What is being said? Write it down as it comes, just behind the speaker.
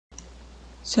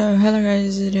So hello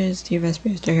guys, it is Steve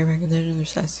SBS here back with another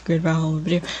Assassin's Creed Valhalla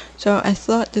video. So I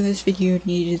thought that this video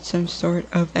needed some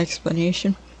sort of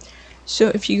explanation. So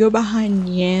if you go behind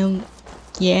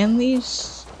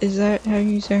Yanli's, is that how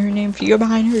you say her name? If you go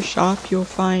behind her shop, you'll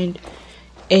find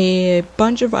a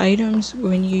bunch of items.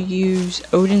 When you use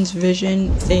Odin's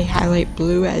Vision, they highlight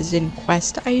blue as in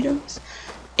quest items.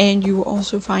 And you will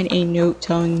also find a note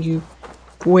telling you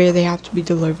where they have to be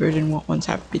delivered and what ones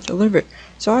have to be delivered.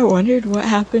 So I wondered what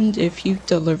happened if you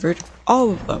delivered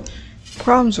all of them.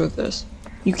 Problems with this: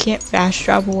 you can't fast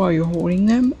travel while you're holding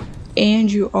them,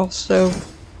 and you also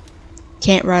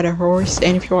can't ride a horse,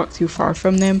 and if you walk too far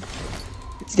from them,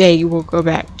 they will go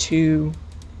back to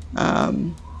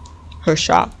her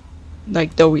shop.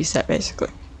 Like, they'll reset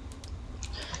basically.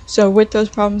 So with those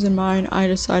problems in mind, I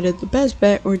decided the best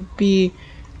bet would be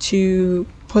to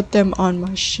put them on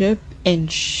my ship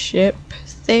and ship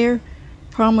there.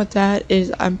 Problem with that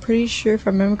is I'm pretty sure, if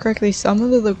I remember correctly, some of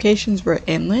the locations were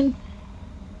inland,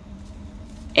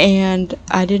 and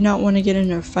I did not want to get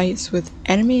into fights with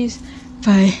enemies.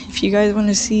 But if you guys want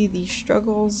to see the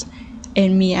struggles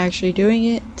and me actually doing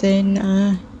it,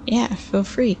 then yeah, feel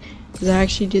free, because I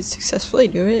actually did successfully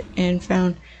do it and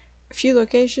found a few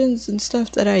locations and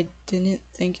stuff that I didn't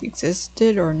think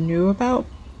existed or knew about.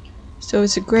 So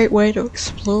it's a great way to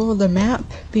explore the map,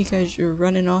 because you're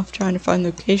running off trying to find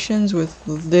locations with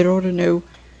little to no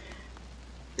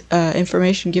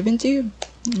information given to you.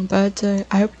 But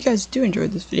I hope you guys do enjoy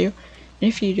this video, and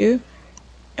if you do,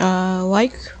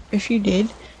 like if you did,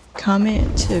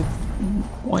 comment to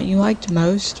what you liked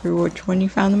most, or which one you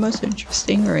found the most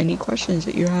interesting, or any questions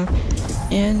that you have,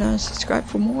 and subscribe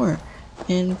for more.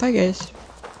 And bye guys.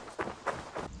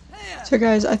 So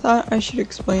guys, I thought I should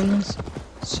explain this.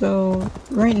 So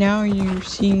right now you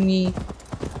see me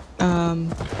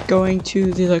going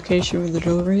to the location where the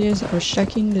delivery is. I was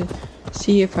checking to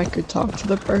see if I could talk to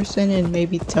the person and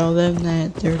maybe tell them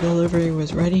that their delivery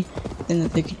was ready and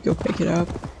that they could go pick it up.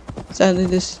 Sadly,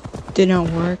 this did not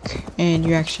work, and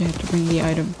you actually have to bring the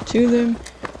item to them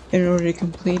in order to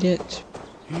complete it.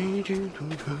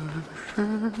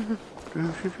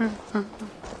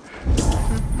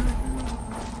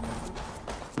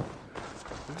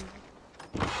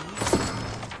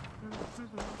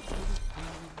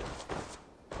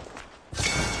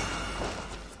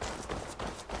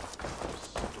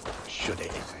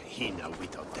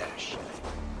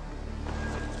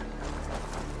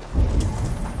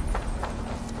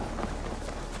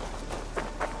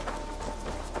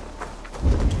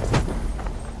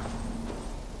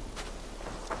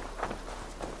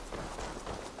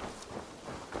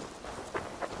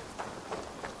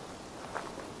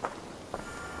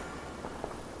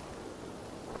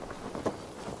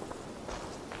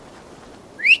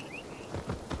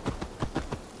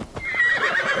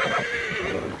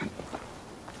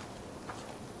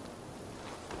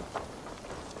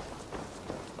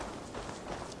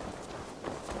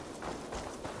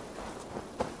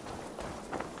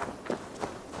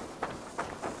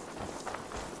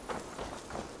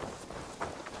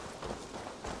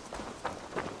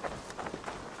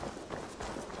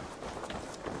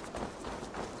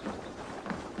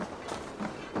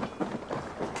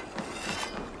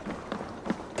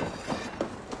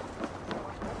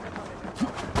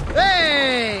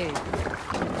 Hey!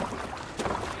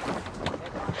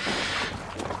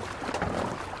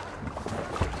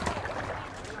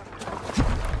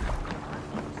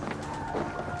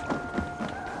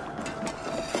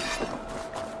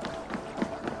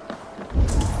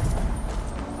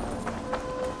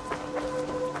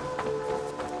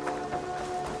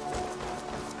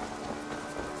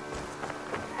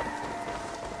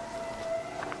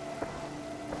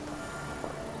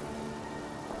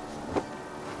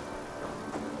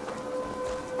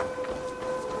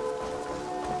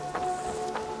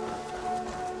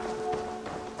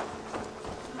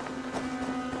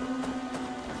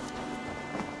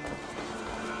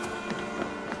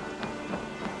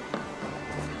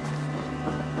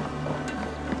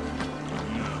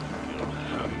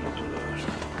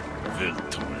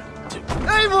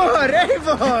 Eivor!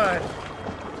 Eivor!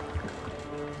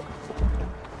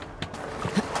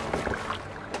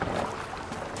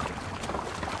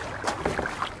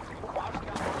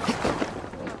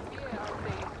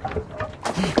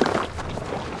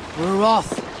 We're off.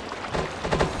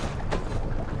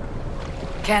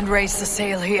 Can't raise the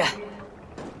sail here.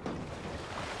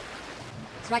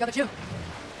 Swag over two.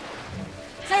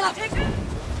 Sail up!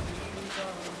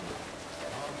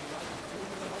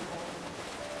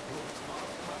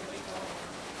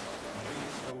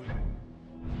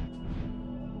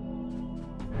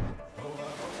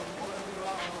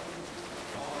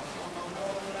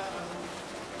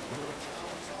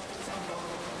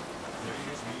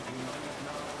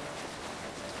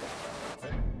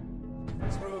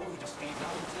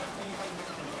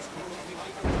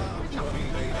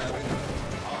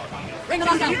 Bring the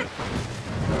boss down.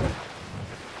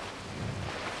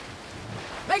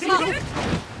 Raise him up.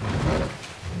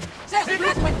 Sail.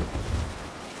 That's the wind.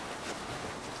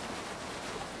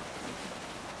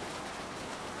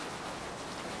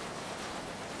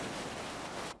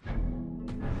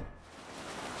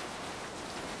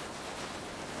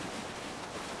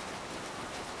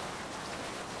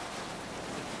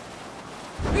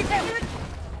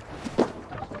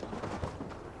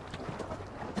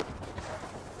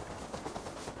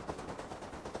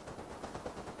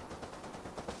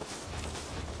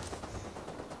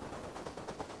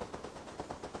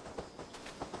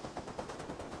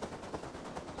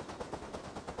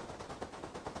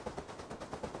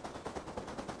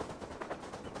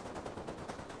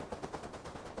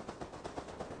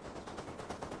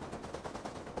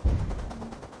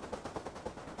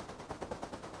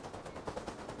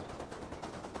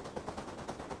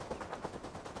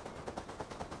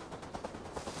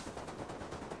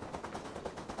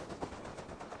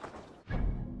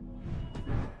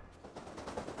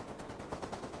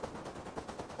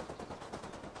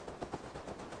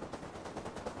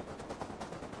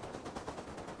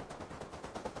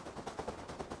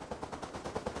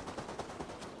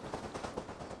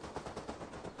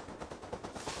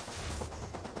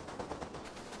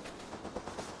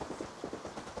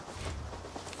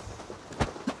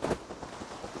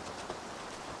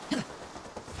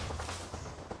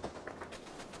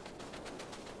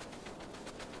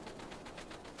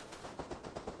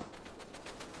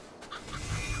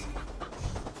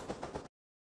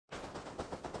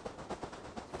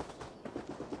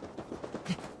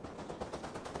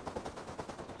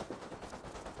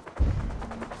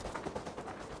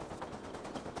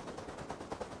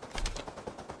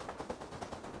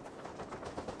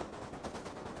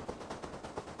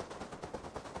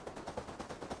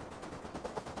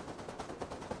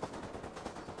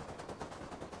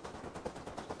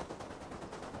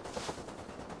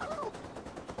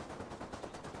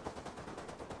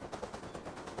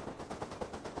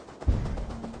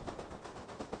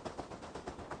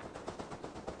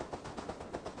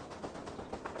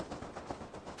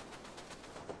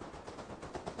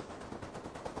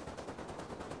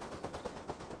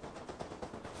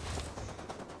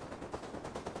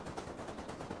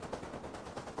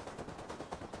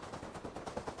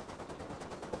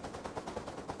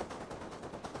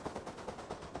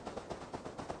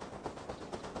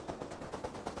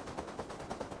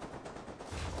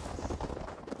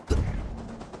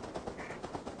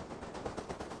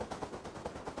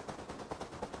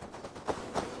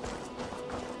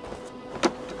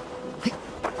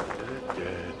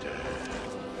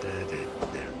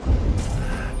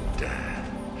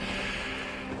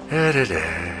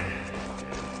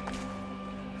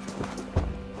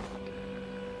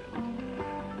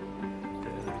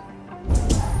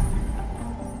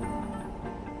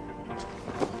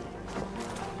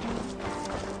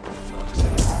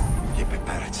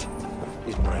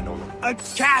 A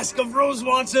cask of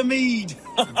rosewater mead!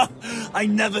 I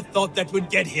never thought that would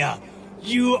get here.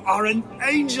 You are an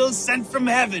angel sent from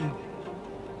heaven.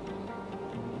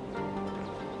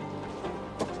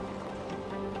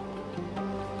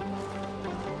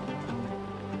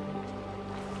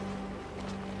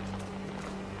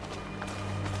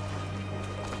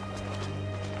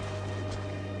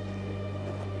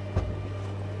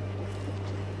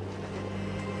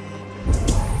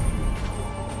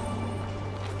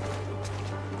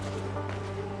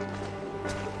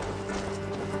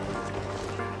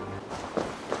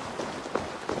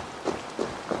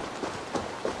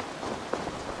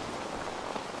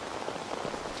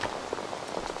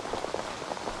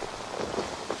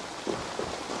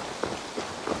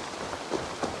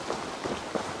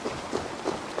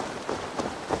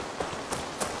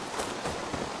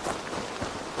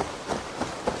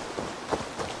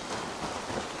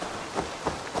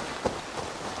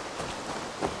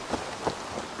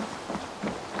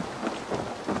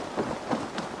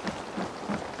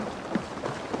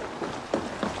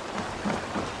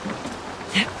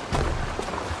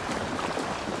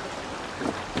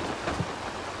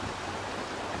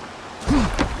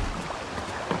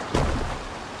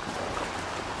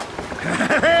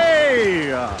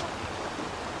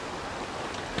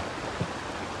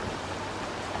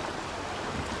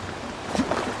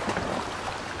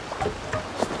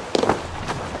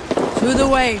 Through the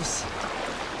waves.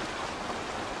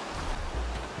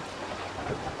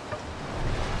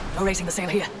 No raising the sail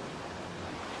here.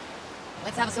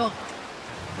 Let's have a song.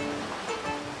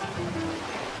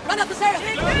 Run up the sail!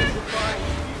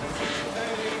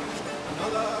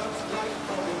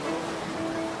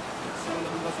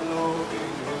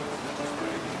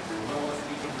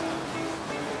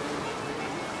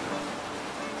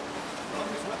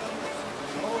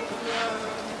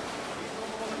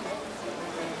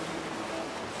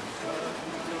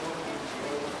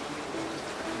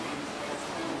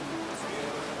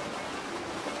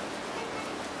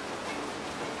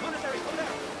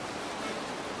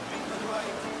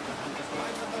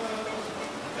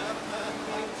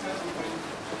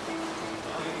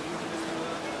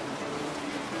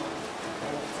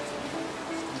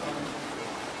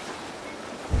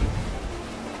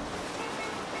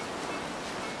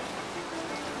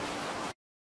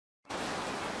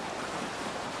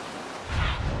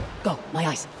 Go, my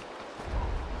eyes.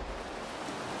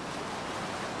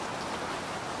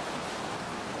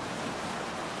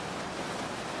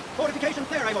 Fortification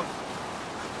clear, Eivor.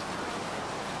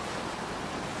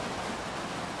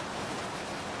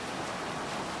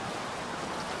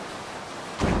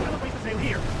 Celebrate the sail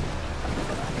here.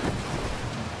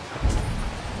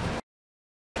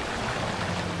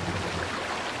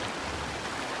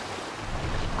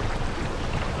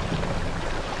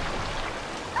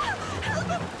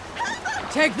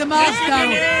 Take the mast down.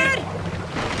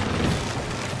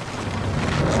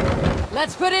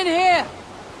 Let's put in here.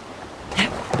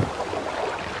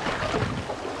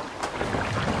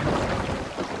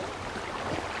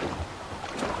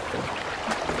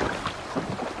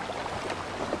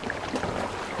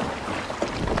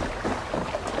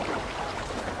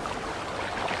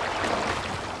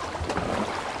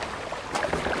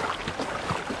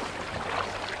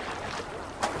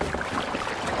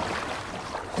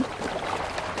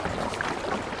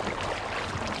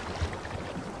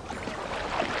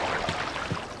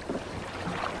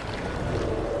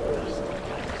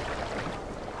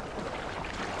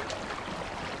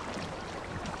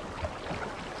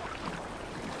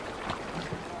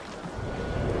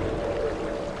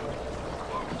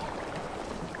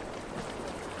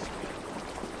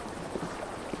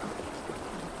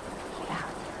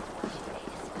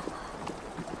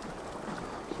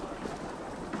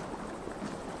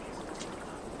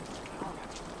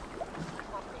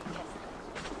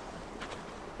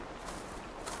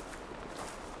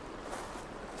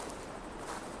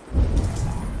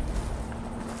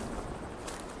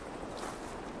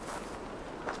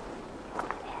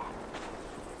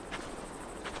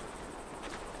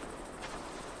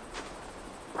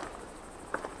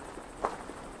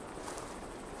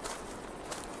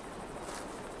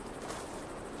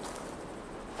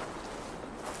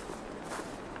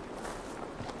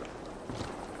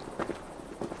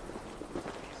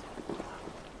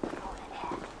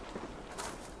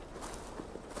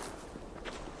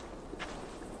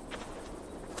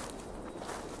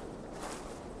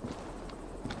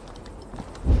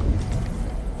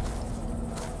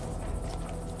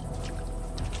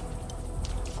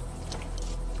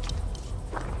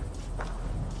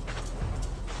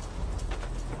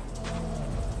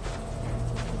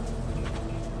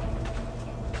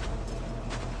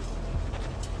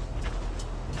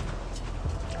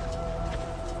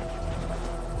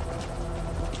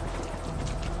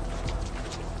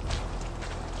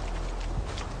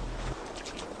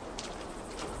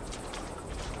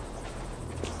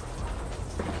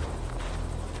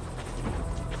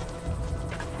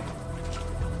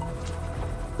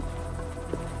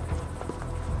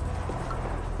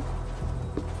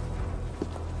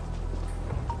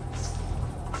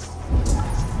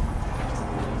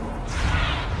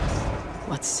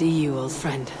 What see you, old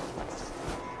friend?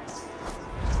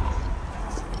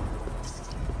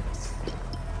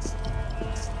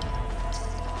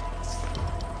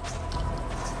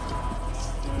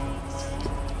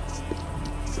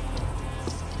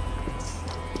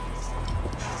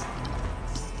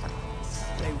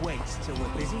 They wait till we're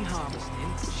busy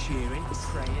harvesting, shearing,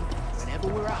 praying. Whenever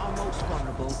we're at our most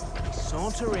vulnerable, they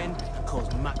saunter in and cause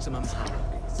maximum havoc.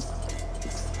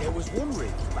 There was one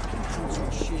rig back in Hampton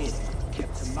shearing,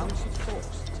 kept a mounted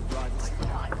force to drive like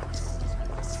light.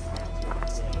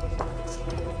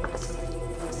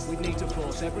 We'd need to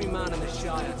force every man in the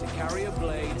Shire to carry a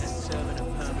blade and serve in a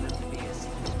permanent field.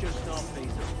 It's just not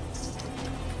feasible.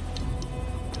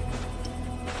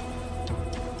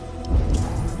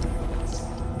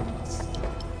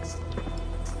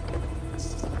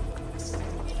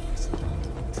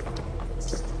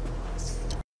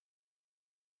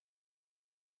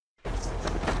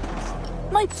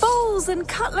 My bowls and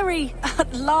cutlery!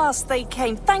 At last they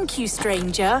came. Thank you,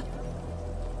 stranger.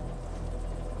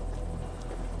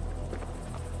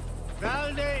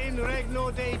 Valde in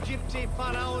regno de Egypti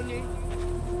faraoni.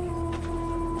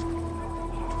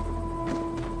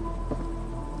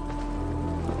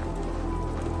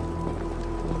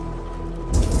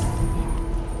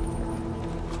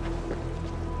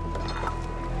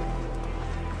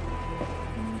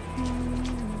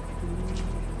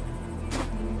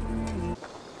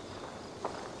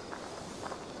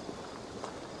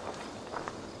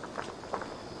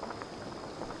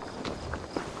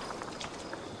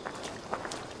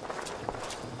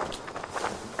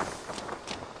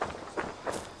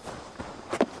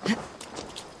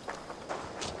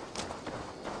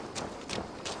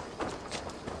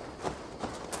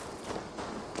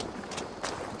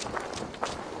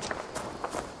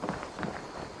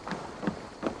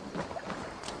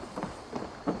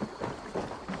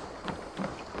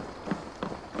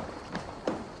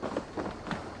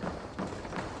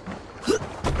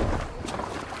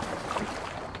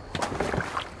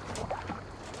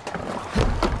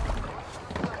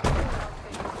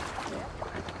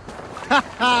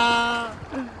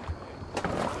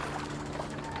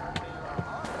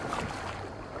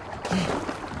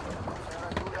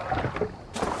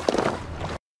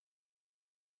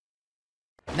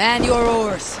 Man your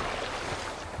oars.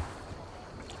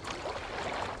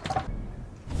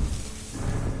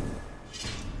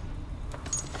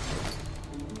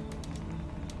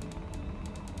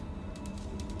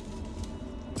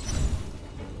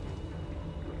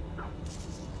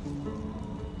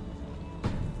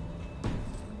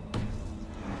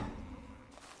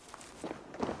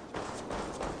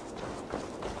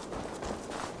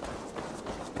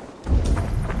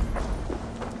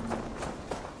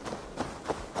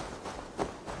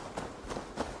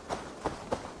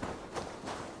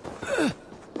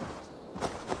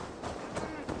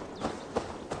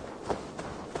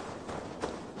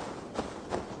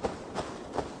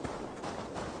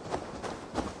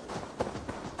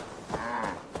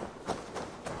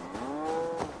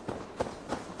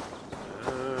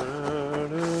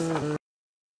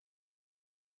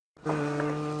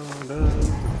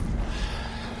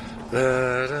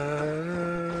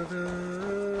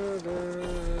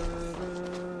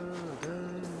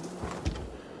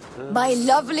 My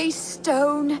lovely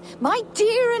stone. My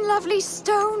dear and lovely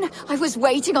stone. I was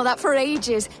waiting on that for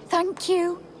ages. Thank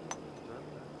you.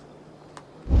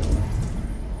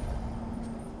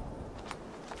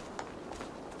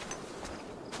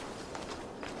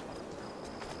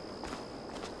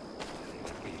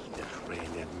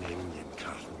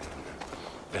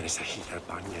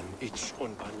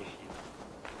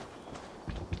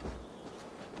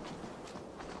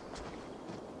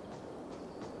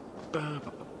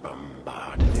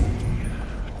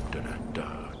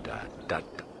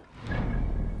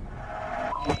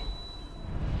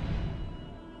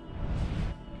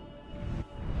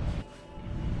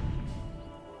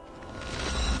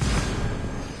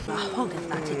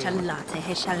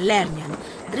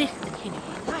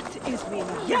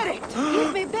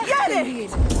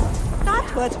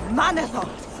 That was Manethon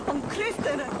on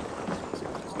Christen.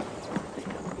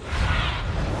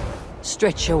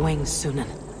 Stretch your wings, Sunan.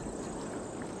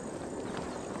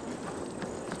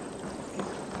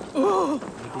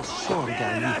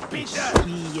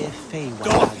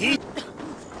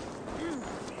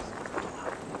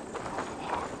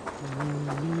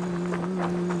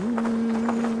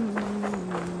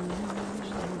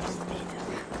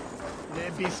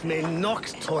 Nebis me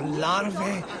nox to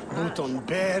larve, but on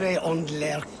bere on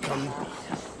lercam.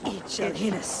 Each of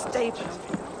in a staple.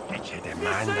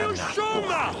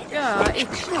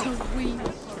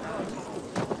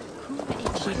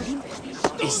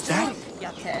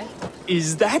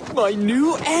 Is that my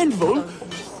new anvil?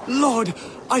 Lord,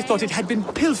 I thought it had been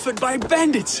pilfered by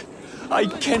bandits. I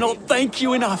cannot thank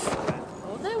you enough.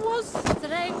 There was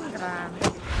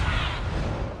Strengran.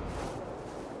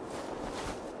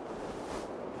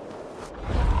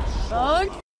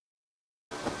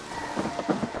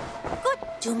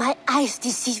 Do my eyes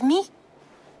deceive me?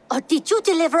 Or did you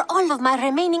deliver all of my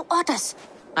remaining orders?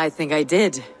 I think I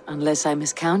did, unless I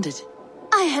miscounted.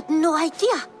 I had no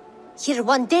idea. Here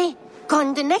one day,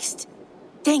 gone the next.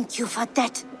 Thank you for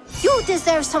that. You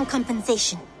deserve some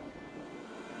compensation.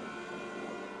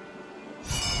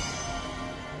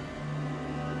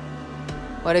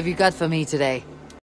 What have you got for me today?